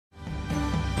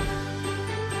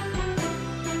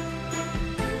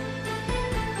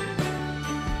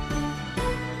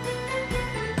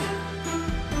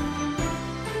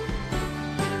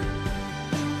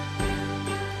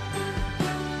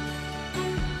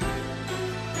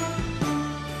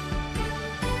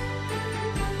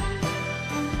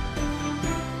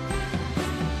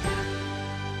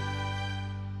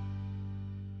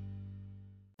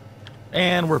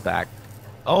And we're back.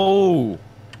 Oh.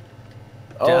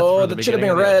 Oh, that should have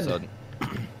been red.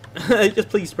 Just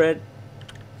please, red.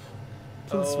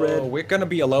 Please, red. We're gonna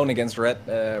be alone against red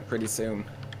pretty soon.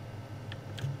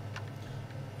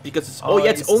 Because it's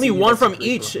it's only one from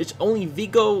each. It's only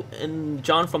Vigo and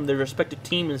John from their respective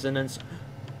teams, and then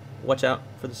watch out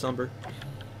for the Somber.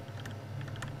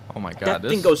 Oh my god, that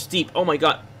thing goes deep. Oh my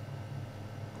god.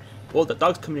 Well, the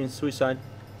dog's committing suicide.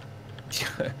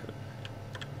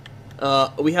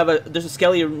 We have there's a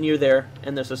Skelly near there,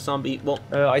 and there's a zombie. Well,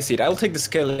 I see it. I'll take the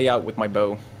Skelly out with my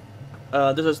bow.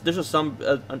 There's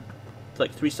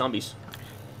like 3 zombies.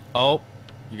 Oh,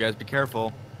 you guys be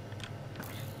careful.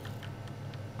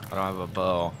 I don't have a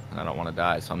bow, and I don't want to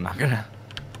die, so I'm not gonna.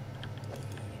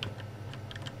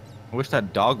 I wish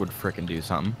that dog would frickin' do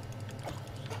something.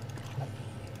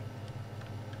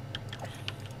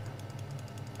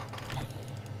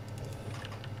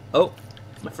 Oh,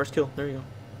 my first kill. There you go.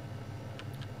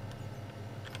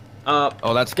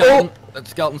 Oh, that skeleton. Oh! That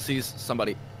skeleton sees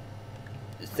somebody.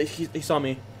 He saw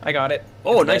me. I got it.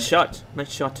 Oh, nice shot.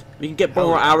 Nice shot. We can get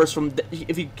more arrows from.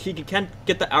 If you can't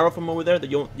get the arrow from over there, that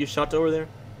you shot over there.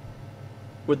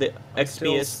 Where the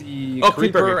XP is. See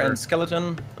creeper and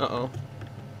skeleton. Uh-oh.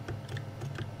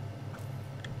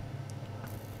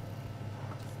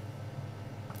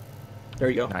 There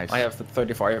you go. Nice. I have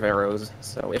 35 arrows,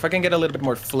 so if I can get a little bit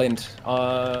more flint,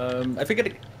 I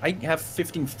figured I have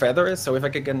 15 feathers, so if I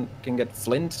can get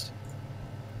flint,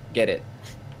 get it.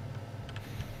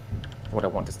 What I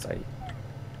want to say.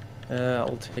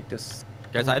 I'll take this.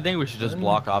 Guys, I think we should just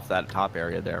block off that top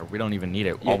area there. We don't even need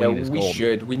it. All Yeah, we need is gold. we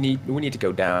should. We need to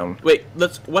go down. Wait,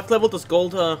 what level does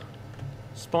gold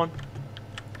spawn?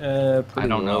 Pretty I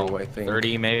don't low, know. I think.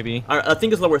 30 maybe. I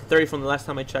think it's lower 30 from the last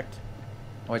time I checked.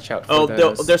 Watch out for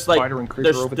there's like spider and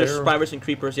creeper over there's there. spiders and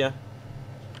creepers, yeah.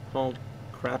 Oh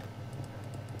crap.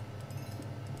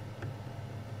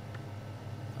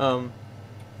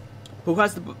 Who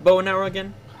has the bow and arrow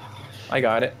again? I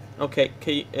got it. Okay,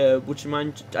 would you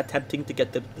mind attempting to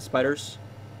get the spiders?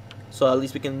 So at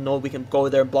least we can know we can go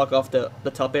there and block off the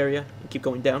top area and keep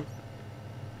going down.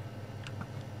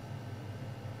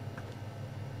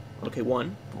 Okay,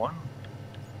 one.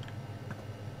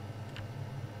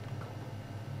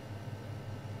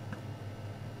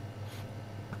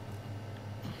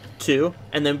 2,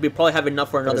 and then we probably have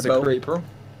enough for another bow. Creeper.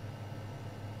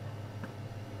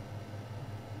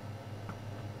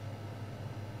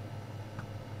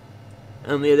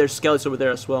 And yeah, there's skeletons over there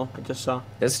as well. I just saw.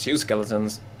 There's 2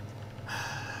 skeletons.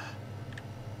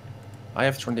 I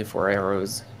have 24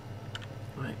 arrows.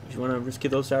 Alright, you want to risk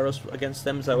those arrows against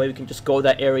them, so that way we can just go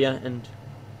that area and.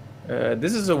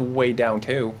 This is a way down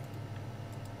too.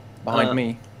 Behind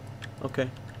me. Okay.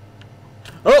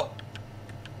 Oh!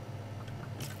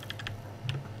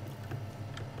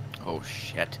 Oh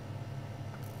shit.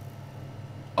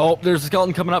 Oh, there's a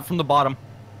skeleton coming up from the bottom,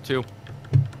 too.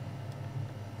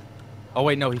 Oh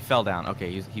wait, no, he fell down.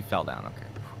 Okay, he fell down. Okay.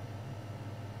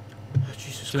 Oh,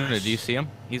 Jesus Tuna, Christ. do you see him?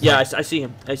 He's Yeah, like... I see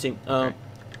him. I see him. Okay.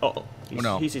 Oh,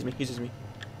 no. He sees me. He sees me.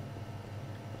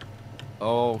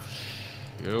 Oh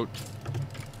shoot.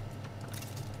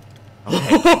 Okay.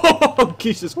 Oh,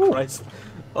 Jesus Christ.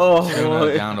 Oh,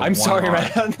 I'm sorry,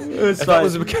 man. It's fine.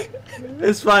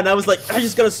 It's fine. I was like, I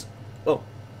just gotta. Oh.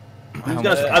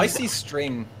 I see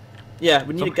string. Yeah,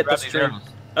 we need to get the grab these string.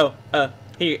 arrows. Oh,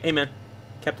 here, hey man,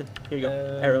 Captain. Here you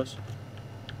go. Arrows.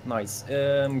 Nice.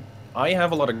 I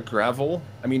have a lot of gravel.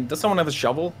 I mean, does someone have a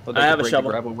shovel? That I have a break shovel.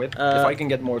 the gravel with? If I can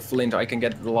get more flint, I can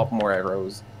get a lot more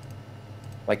arrows.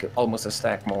 Like almost a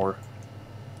stack more.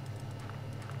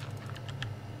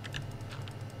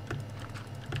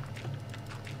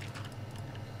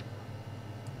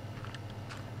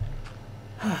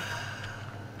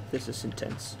 This is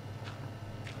intense.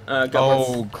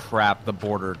 Oh crap! The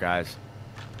border, guys.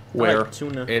 Where?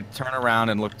 Tuna. Turn around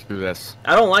and look through this.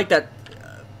 I don't like that.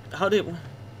 How did?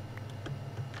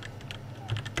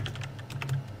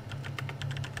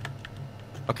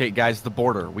 Okay, guys, the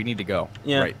border. We need to go.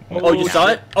 Yeah. Right. Oh, you saw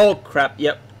it? Oh crap!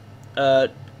 Yep. There's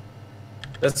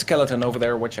a skeleton over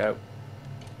there. Watch out.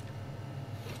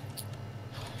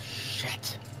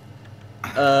 Shit.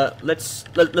 Let's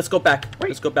go back. Wait,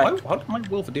 let's go back. How did my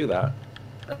wolf do that?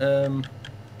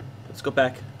 Let's go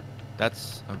back.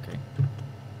 That's okay.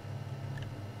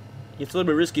 It's a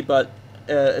little bit risky, but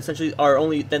essentially our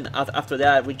only then after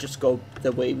that we just go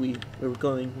the way we were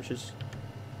going, which is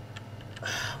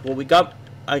well, we got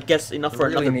I guess enough for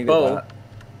really another bow. That.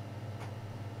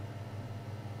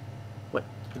 What?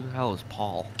 Who the hell is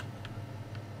Paul?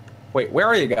 Wait, where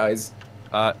are you guys?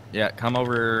 Yeah, come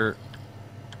over.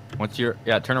 Once you're,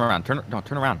 turn around. Turn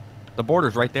around. The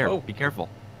border's right there. Oh. Be careful.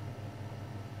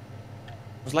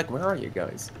 was like, where are you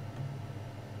guys?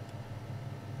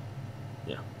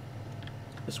 Yeah.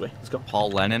 This way. Let's go. Paul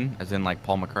Lennon, as in like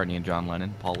Paul McCartney and John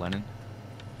Lennon. Paul Lennon.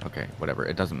 Okay, whatever.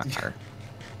 It doesn't matter.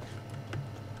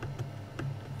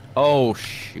 Oh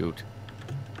shoot!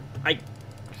 I.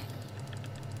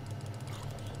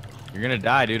 You're gonna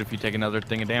die, dude, if you take another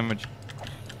thing of damage.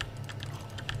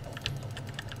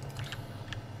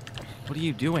 What are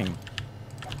you doing?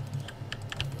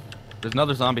 There's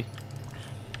another zombie.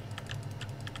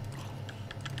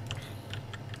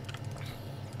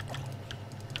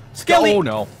 Skelly! Oh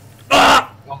no!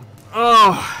 Ah!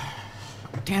 Oh!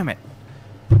 Damn it!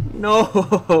 No!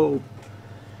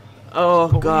 Oh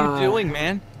What god! were you doing,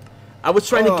 man? I was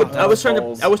trying to get. I was trying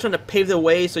balls. to. I was trying to pave the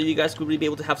way so you guys could really be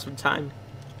able to have some time.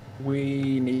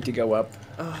 We need to go up.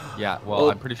 Yeah, well, Oh.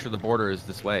 I'm pretty sure the border is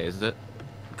this way, is it?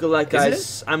 Good luck, Is it?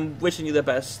 guys. I'm wishing you the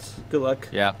best. Good luck.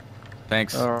 Yeah.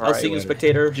 Thanks. All I'll see you in later.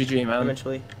 Spectator GG, man.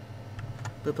 eventually.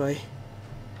 Bye bye.